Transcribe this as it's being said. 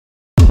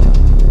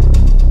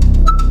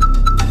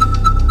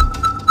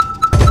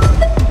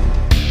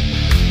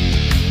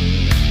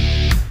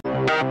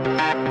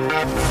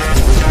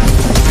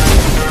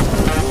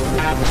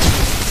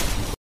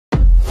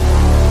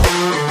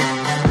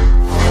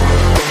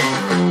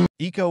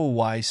Iko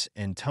Uwais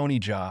and Tony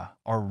Jaa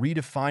are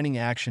redefining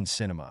action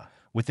cinema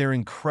with their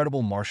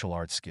incredible martial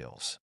arts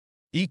skills.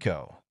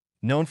 Iko,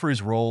 known for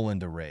his role in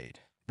The Raid,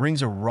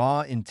 brings a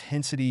raw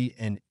intensity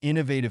and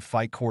innovative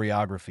fight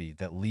choreography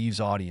that leaves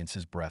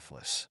audiences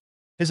breathless.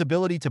 His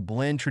ability to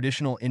blend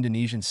traditional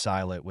Indonesian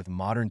silat with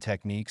modern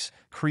techniques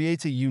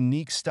creates a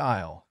unique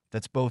style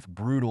that's both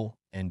brutal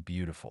and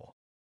beautiful.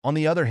 On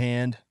the other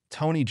hand,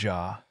 Tony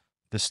Jaa,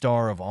 the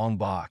star of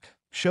Ong-Bak,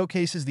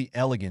 showcases the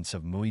elegance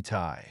of Muay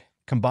Thai,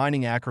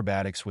 combining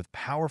acrobatics with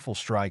powerful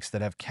strikes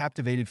that have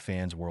captivated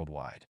fans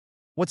worldwide.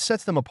 What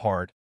sets them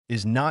apart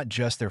is not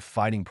just their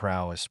fighting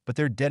prowess, but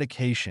their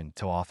dedication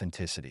to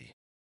authenticity.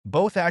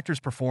 Both actors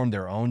perform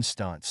their own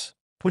stunts,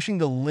 pushing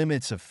the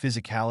limits of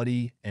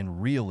physicality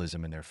and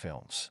realism in their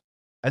films.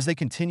 As they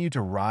continue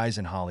to rise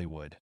in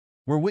Hollywood,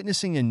 we're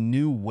witnessing a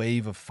new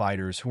wave of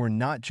fighters who are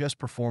not just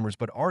performers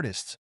but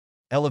artists,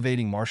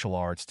 elevating martial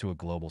arts to a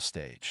global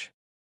stage.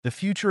 The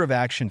future of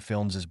action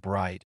films is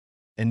bright,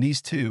 and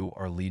these two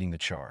are leading the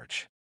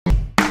charge.